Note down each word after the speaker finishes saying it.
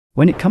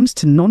When it comes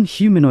to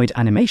non-humanoid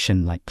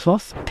animation like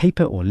cloth,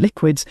 paper or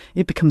liquids,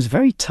 it becomes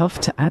very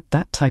tough to add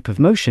that type of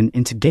motion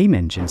into game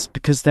engines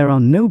because there are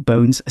no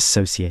bones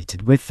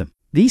associated with them.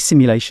 These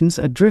simulations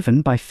are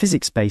driven by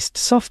physics-based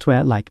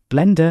software like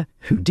Blender,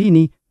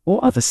 Houdini,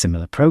 or other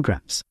similar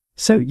programs.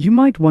 So you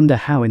might wonder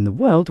how in the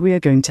world we are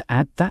going to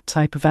add that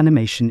type of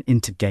animation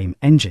into game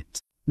engines.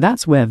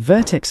 That's where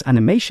Vertex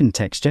Animation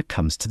Texture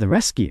comes to the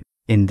rescue.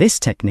 In this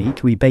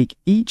technique, we bake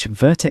each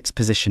vertex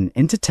position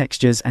into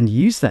textures and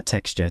use that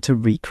texture to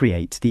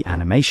recreate the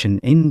animation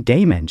in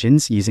game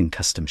engines using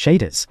custom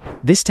shaders.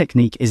 This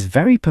technique is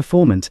very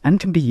performant and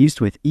can be used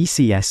with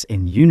ECS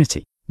in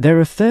Unity. There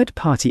are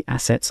third-party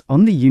assets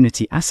on the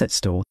Unity Asset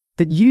Store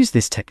that use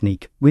this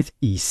technique with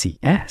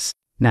ECS.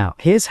 Now,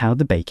 here's how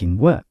the baking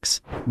works.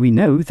 We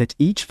know that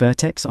each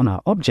vertex on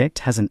our object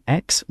has an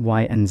X,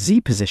 Y, and Z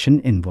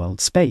position in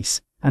world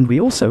space, and we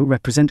also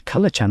represent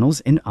color channels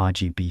in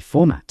RGB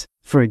format.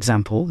 For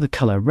example, the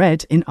color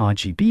red in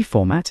RGB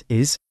format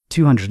is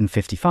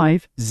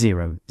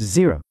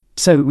 255,00.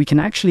 So we can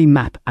actually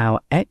map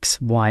our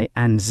X, Y,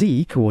 and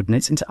Z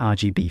coordinates into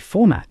RGB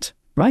format,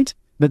 right?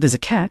 But there's a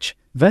catch.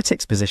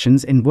 Vertex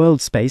positions in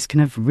world space can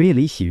have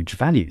really huge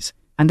values,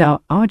 and our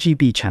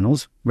RGB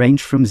channels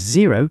range from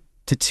 0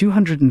 to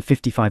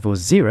 255 or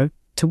 0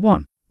 to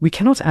 1. We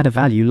cannot add a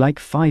value like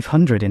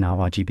 500 in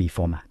our RGB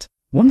format.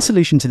 One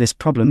solution to this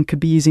problem could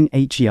be using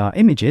HER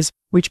images,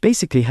 which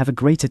basically have a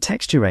greater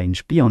texture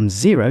range beyond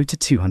 0 to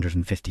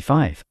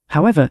 255.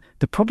 However,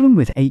 the problem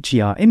with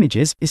HER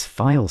images is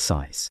file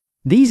size.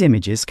 These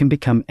images can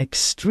become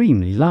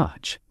extremely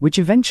large, which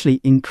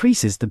eventually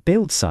increases the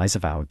build size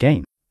of our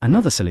game.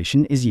 Another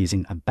solution is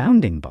using a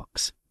bounding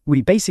box.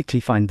 We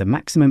basically find the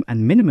maximum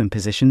and minimum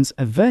positions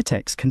a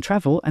vertex can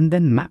travel and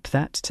then map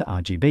that to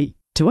RGB.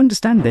 To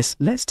understand this,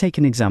 let's take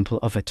an example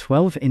of a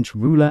 12-inch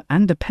ruler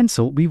and a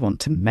pencil we want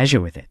to measure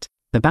with it.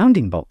 The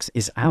bounding box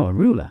is our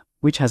ruler,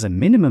 which has a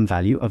minimum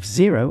value of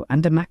 0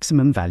 and a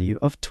maximum value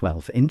of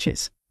 12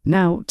 inches.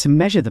 Now, to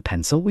measure the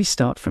pencil, we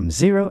start from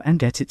 0 and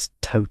get its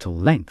total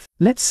length.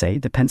 Let's say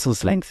the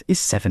pencil's length is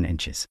 7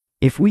 inches.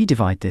 If we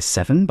divide this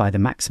 7 by the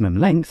maximum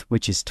length,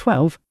 which is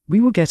 12,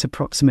 we will get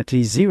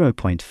approximately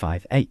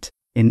 0.58.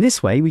 In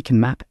this way, we can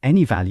map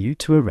any value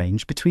to a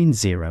range between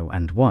 0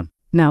 and 1.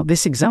 Now,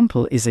 this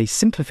example is a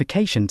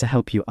simplification to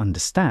help you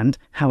understand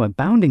how a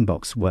bounding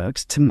box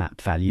works to map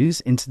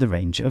values into the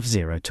range of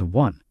 0 to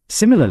 1.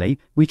 Similarly,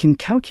 we can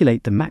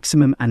calculate the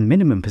maximum and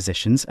minimum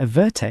positions a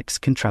vertex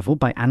can travel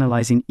by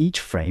analyzing each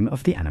frame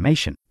of the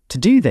animation. To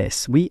do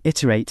this, we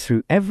iterate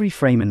through every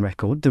frame and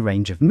record the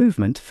range of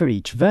movement for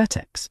each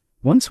vertex.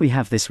 Once we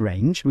have this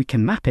range, we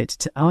can map it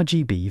to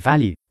RGB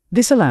value.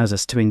 This allows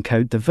us to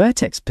encode the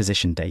vertex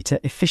position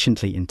data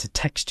efficiently into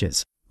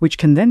textures, which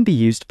can then be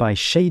used by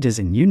shaders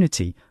in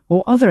Unity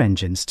or other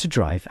engines to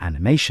drive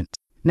animation.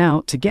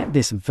 Now, to get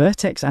this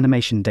vertex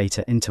animation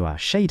data into our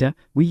shader,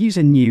 we use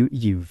a new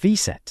UV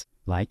set,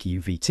 like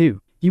UV2.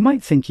 You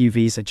might think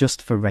UVs are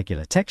just for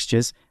regular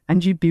textures,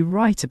 and you'd be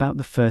right about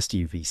the first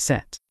UV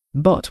set.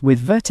 But with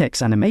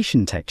Vertex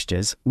Animation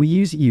Textures, we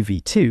use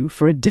UV2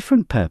 for a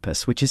different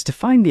purpose, which is to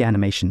find the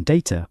animation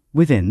data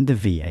within the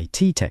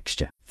VAT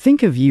texture.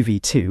 Think of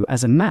UV2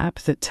 as a map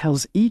that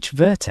tells each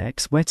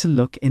vertex where to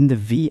look in the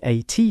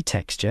VAT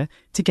texture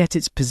to get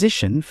its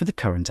position for the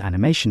current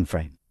animation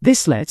frame.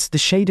 This lets the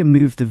shader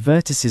move the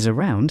vertices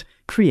around,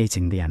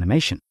 creating the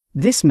animation.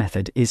 This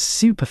method is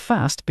super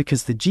fast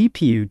because the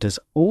GPU does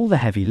all the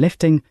heavy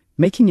lifting,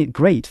 making it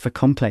great for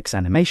complex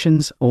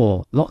animations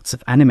or lots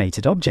of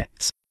animated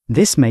objects.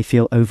 This may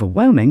feel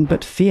overwhelming,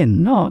 but fear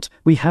not,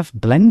 we have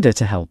Blender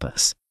to help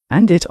us.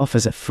 And it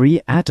offers a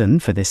free add-on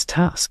for this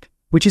task,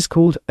 which is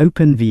called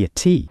Open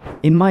VAT.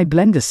 In my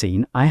Blender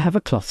scene, I have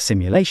a cloth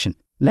simulation.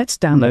 Let's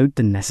download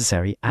the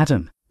necessary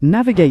add-on.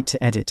 Navigate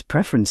to Edit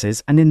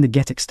Preferences and in the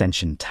Get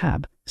Extension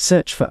tab,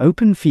 search for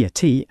Open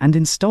VAT and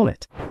install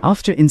it.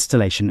 After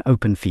installation,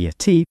 Open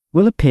VAT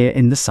will appear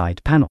in the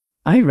side panel.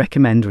 I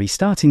recommend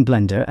restarting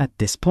Blender at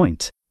this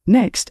point.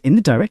 Next, in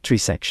the Directory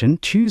section,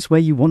 choose where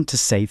you want to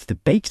save the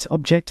baked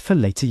object for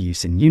later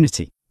use in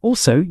Unity.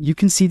 Also, you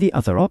can see the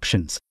other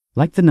options,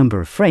 like the number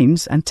of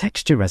frames and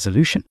texture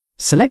resolution.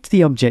 Select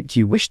the object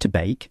you wish to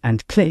bake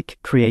and click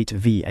Create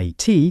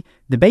VAT.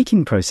 The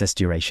baking process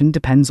duration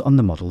depends on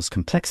the model's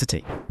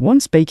complexity.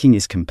 Once baking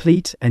is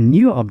complete, a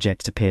new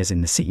object appears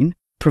in the scene,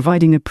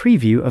 providing a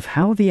preview of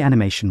how the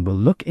animation will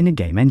look in a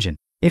game engine.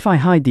 If I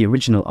hide the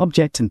original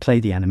object and play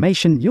the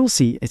animation, you'll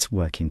see it's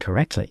working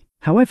correctly.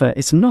 However,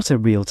 it's not a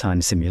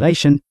real-time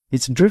simulation,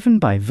 it's driven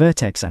by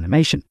Vertex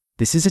Animation.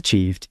 This is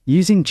achieved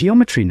using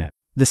Geometry Node.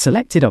 The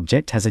selected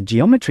object has a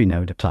Geometry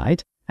Node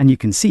applied, and you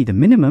can see the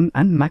minimum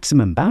and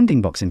maximum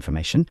bounding box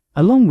information,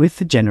 along with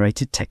the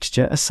generated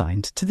texture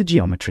assigned to the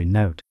Geometry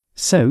Node.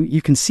 So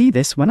you can see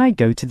this when I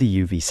go to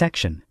the UV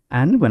section,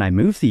 and when I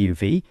move the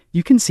UV,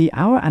 you can see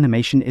our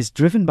animation is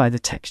driven by the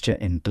texture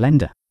in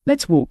Blender.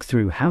 Let's walk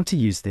through how to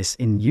use this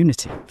in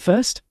Unity.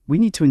 First, we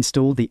need to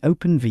install the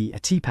Open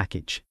VAT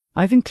package.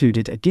 I've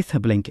included a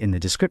GitHub link in the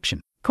description.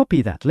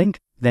 Copy that link,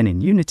 then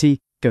in Unity,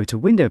 go to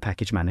Window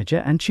Package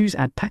Manager and choose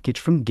Add Package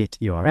from Git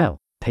URL.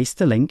 Paste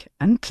the link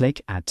and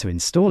click Add to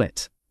install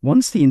it.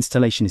 Once the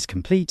installation is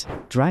complete,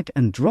 drag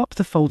and drop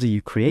the folder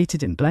you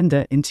created in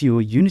Blender into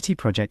your Unity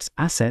project's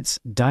Assets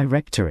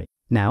directory.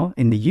 Now,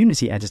 in the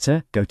Unity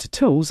editor, go to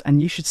Tools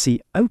and you should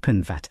see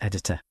Open VAT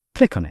editor.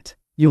 Click on it.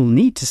 You'll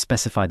need to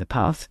specify the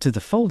path to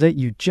the folder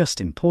you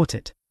just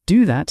imported.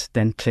 Do that,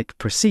 then click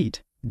Proceed.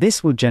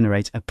 This will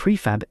generate a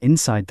prefab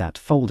inside that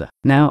folder.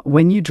 Now,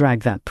 when you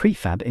drag that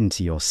prefab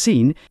into your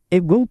scene,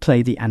 it will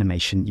play the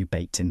animation you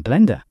baked in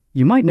Blender.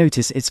 You might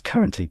notice it's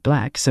currently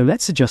black, so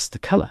let's adjust the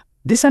color.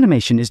 This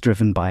animation is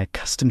driven by a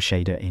custom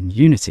shader in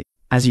Unity.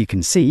 As you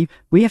can see,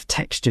 we have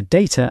textured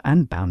data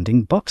and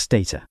bounding box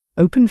data.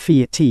 Open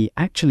VAT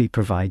actually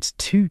provides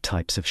two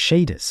types of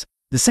shaders.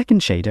 The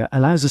second shader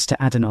allows us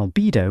to add an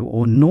albedo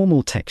or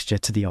normal texture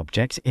to the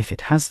object if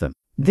it has them.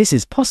 This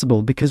is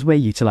possible because we're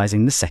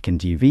utilizing the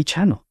second UV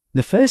channel.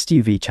 The first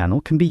UV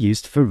channel can be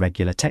used for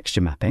regular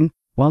texture mapping,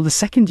 while the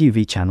second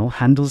UV channel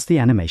handles the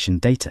animation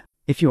data.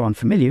 If you're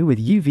unfamiliar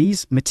with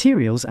UVs,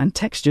 materials, and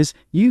textures,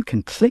 you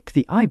can click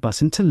the I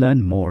button to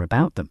learn more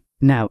about them.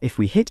 Now, if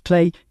we hit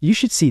play, you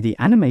should see the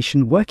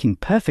animation working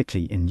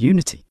perfectly in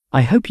Unity.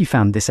 I hope you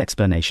found this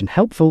explanation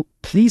helpful.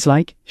 Please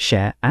like,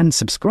 share, and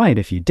subscribe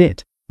if you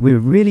did. We're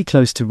really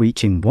close to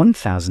reaching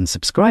 1,000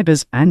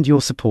 subscribers, and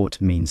your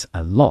support means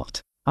a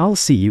lot. I'll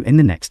see you in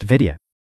the next video.